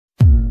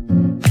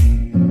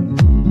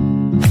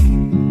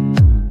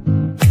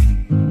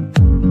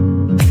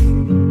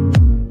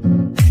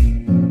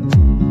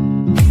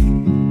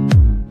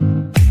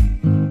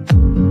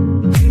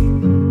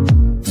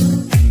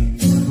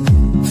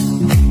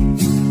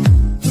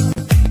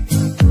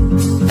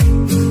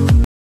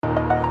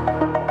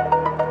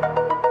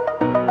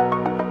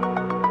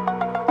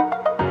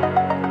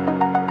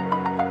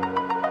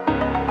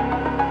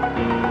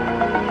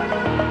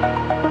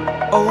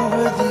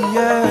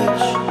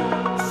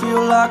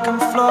feel like I'm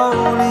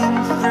floating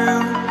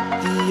through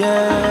the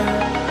air.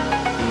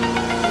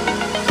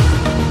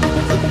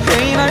 The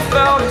pain I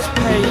felt is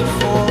paid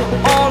for,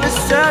 all is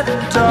said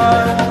and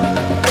done.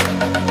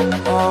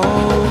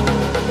 Oh,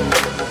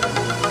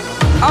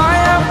 I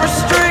am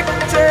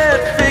restricted,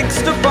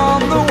 fixed upon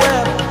the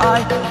web. I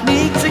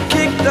need to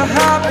kick the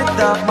habit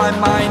that my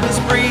mind is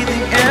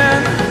breathing in.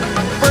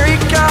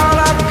 Break out,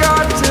 I've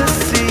got to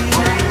see.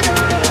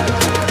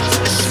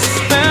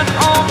 Spent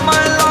all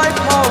my life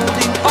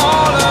holding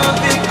all of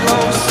it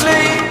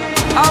closely.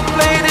 I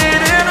played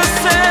it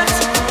innocent,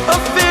 a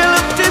feel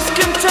of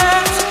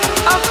discontent.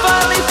 I'm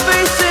finally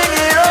facing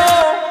it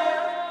all,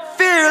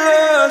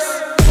 fearless.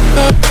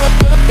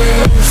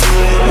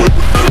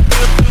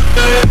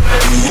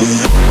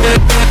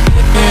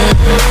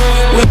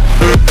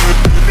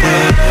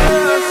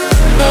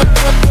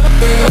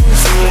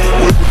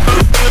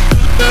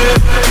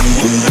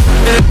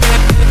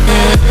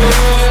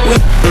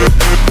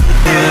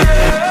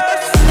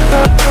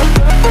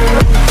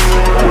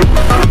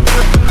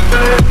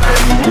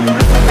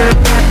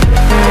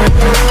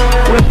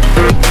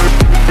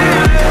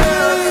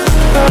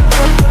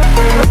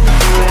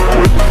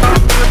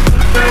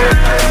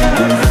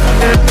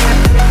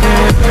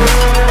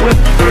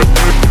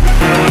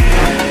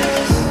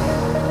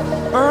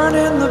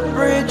 Burning the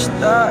bridge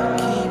that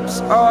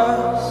keeps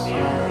us.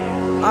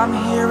 I'm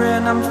here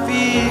and I'm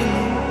feeling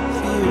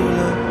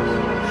fearless.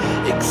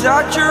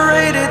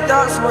 Exaggerated,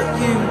 that's what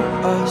you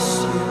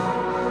assume.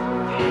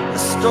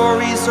 The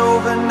story's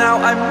over now,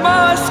 I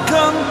must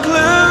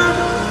conclude.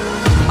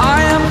 I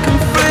am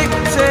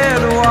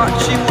conflicted,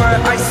 watching where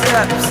I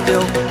step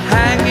still,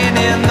 hanging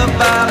in the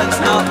balance.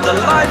 Not the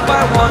life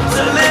I want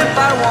to live,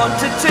 I want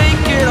to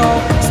take it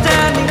all.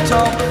 Standing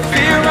tall,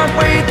 fear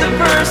outweighed the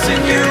person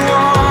you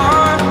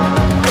are.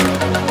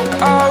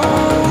 Oh,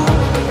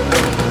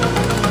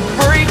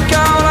 break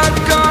out,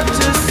 I've got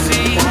to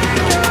see.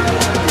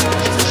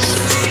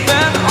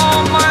 Spent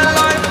all my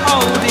life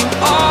holding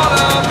all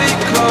of it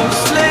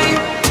closely.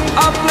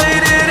 I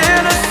played it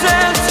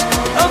innocent,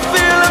 a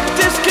feel of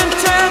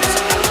discontent.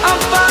 I'm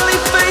finally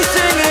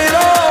facing it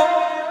all,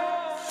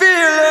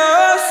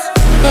 fearless.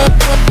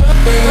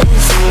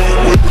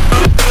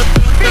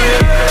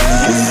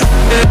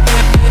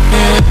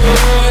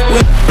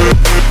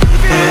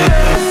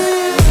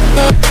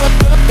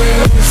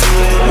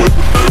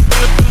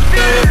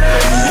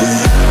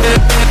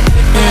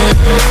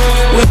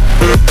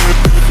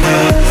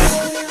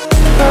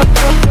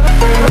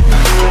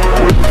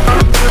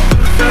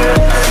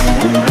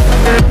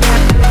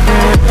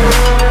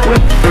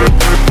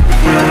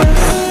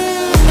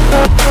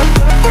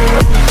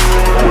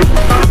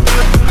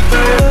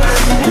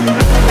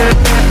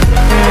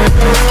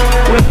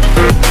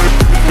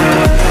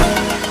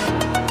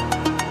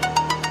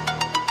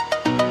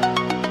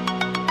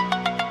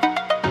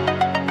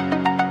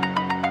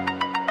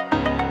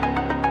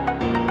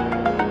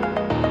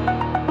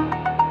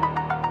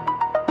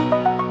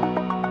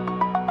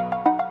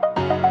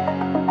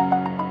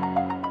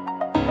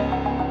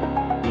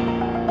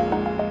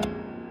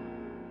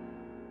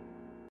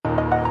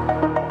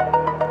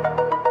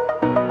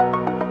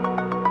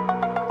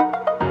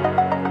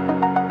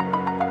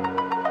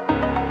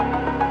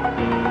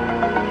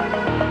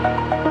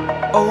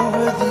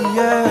 Over the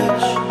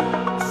edge,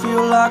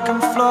 feel like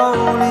I'm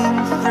floating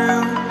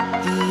through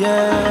the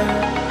air.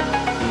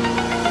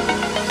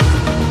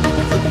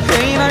 The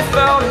pain I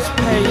felt is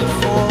paid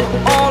for,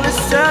 all is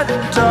said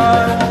and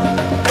done.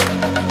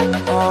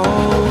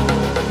 Oh,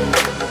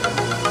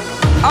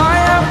 I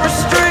am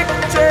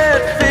restricted,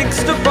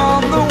 fixed upon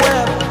the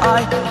web. I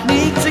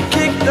need to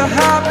kick the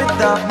habit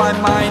that my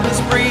mind is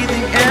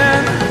breathing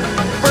in.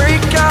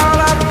 Break out,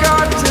 I've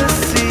got to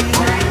see.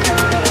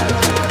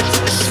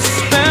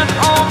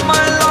 All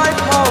my life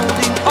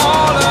holding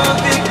all of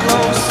it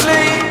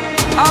closely.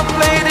 I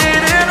played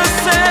it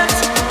innocent,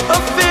 a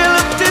feel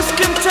of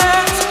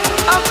discontent.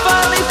 I'm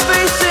finally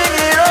facing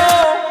it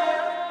all,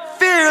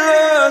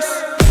 fearless.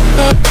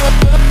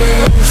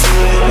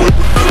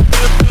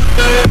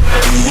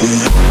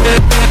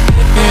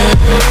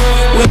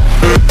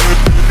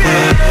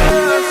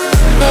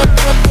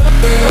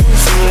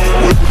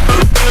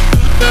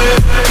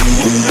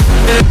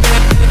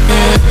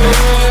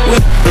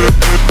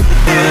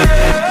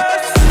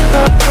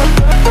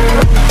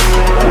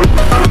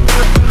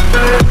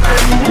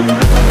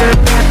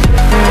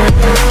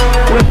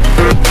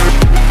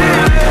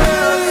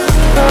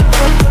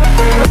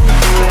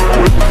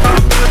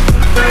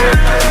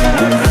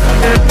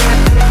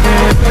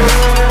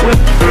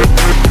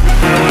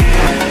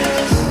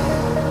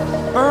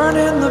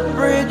 Burning the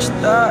bridge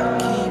that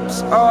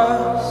keeps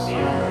us.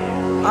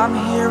 I'm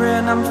here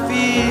and I'm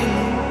feeling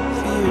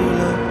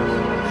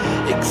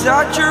fearless.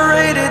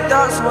 Exaggerated,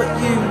 that's what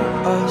you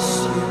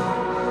assume.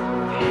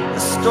 The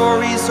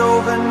story's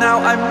over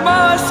now, I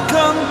must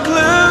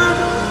conclude.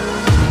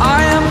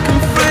 I am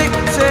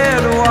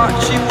conflicted,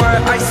 watching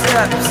where I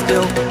step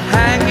still,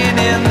 hanging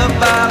in the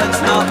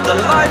balance. Not the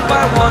life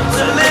I want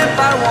to live,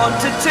 I want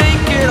to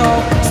take it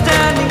all.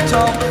 Standing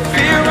tall,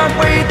 fear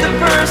outweighed the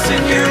person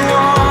you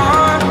are.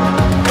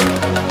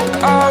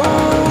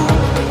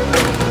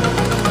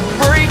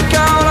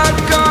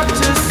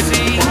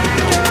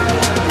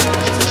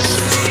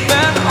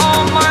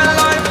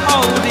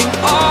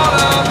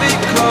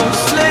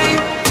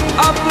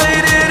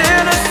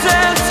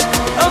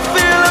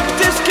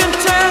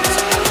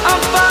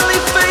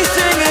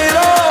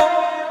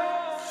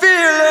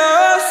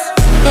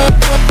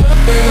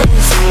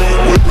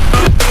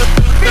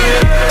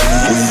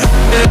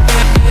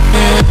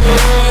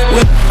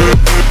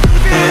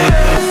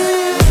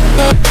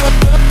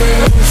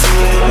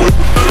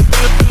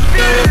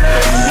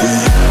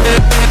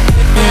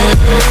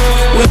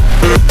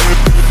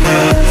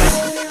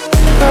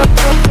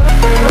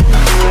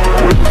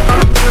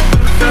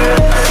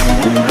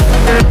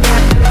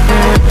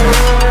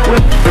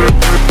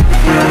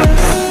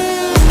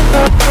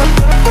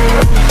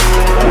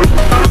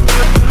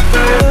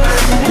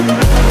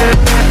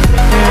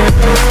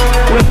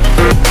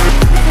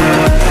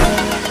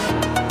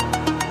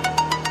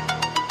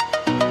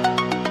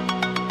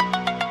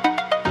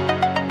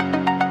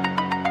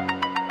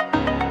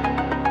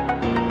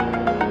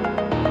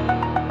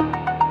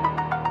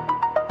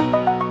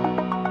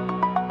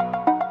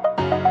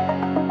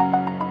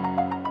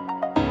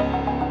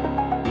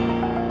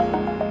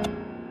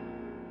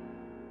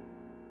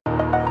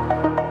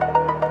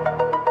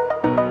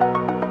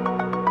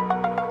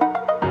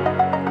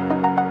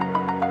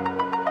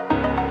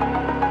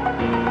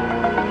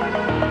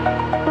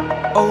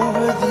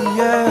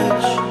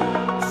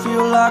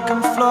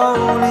 I'm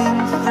floating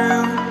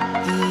through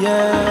the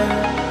air.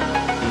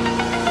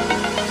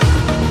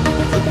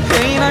 The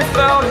pain I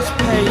felt is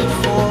paid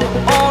for,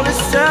 all is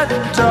said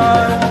and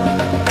done.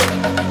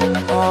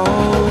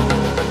 Oh,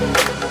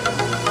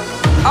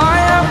 I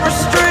am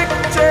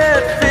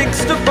restricted,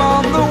 fixed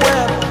upon the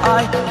web.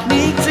 I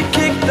need to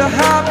kick the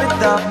habit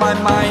that my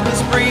mind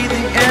is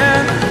breathing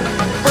in.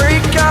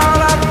 Break out,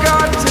 I've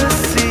got to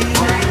see.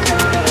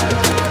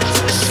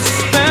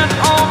 Spent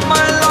all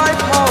my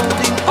life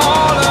holding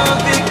all of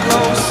it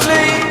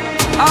closely.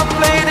 I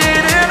played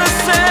it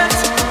innocent,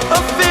 a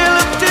feel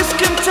of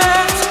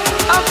discontent.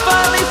 I'm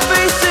finally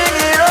facing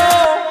it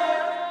all,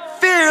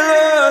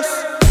 fearless.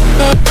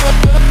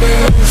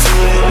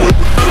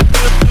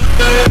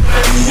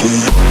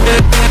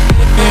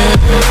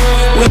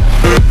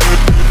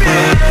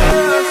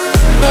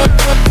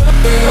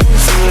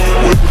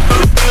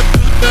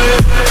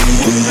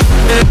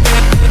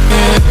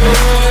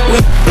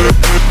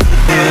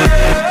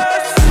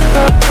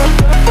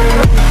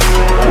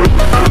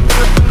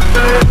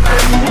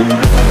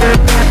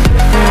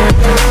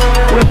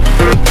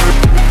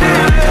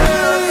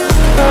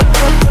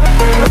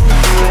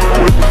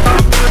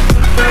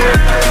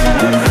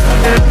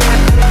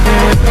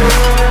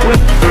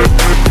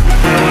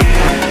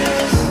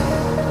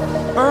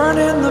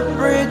 Burning the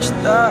bridge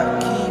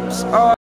that keeps us.